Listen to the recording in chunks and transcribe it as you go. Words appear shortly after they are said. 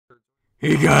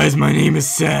Hey guys, my name is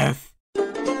Seth.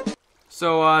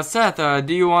 So, Seth,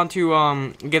 do you want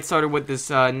to, get started with this,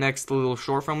 next little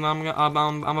short film that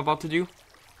I'm about to do?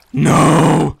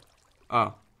 No!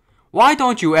 Oh. Why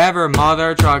don't you ever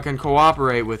mother truck and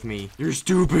cooperate with me? You're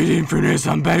stupid,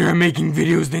 Infurness. I'm better at making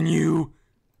videos than you.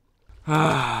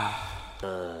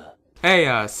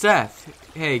 Hey,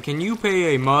 Seth. Hey, can you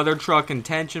pay a mother truck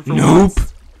attention for Nope.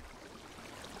 once?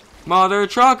 Mother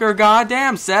trucker,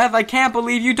 goddamn, Seth, I can't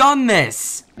believe you done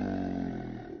this!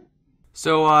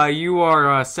 So, you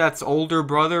are, Seth's older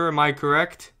brother, am I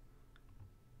correct?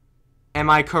 Am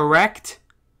I correct?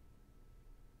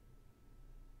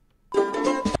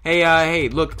 Hey,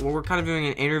 look, we're kind of doing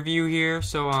an interview here,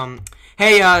 so,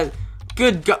 hey,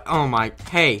 oh my,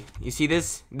 hey, you see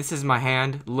this? This is my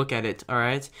hand, look at it,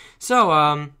 alright?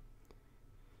 So,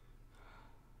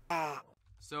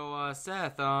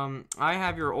 Seth, I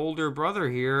have your older brother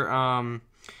here,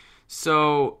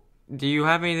 so, do you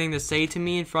have anything to say to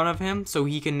me in front of him, so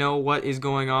he can know what is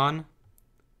going on?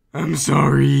 I'm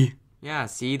sorry. Yeah,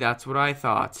 see, that's what I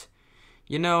thought.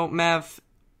 You know, Mev,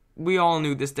 we all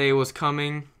knew this day was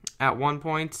coming at one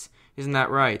point, isn't that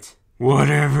right?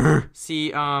 Whatever.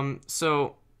 See,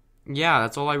 so, yeah,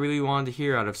 that's all I really wanted to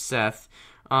hear out of Seth.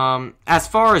 As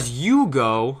far as you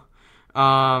go,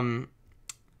 well,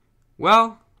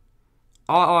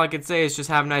 all I could say is just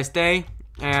have a nice day,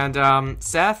 and,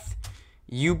 Seth,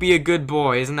 you be a good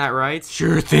boy, isn't that right?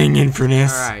 Sure thing,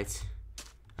 Infurness.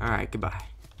 Alright, goodbye.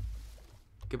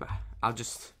 Goodbye. I'll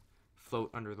just float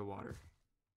under the water.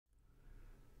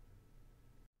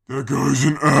 That guy's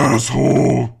an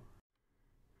asshole.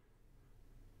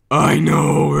 I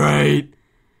know, right?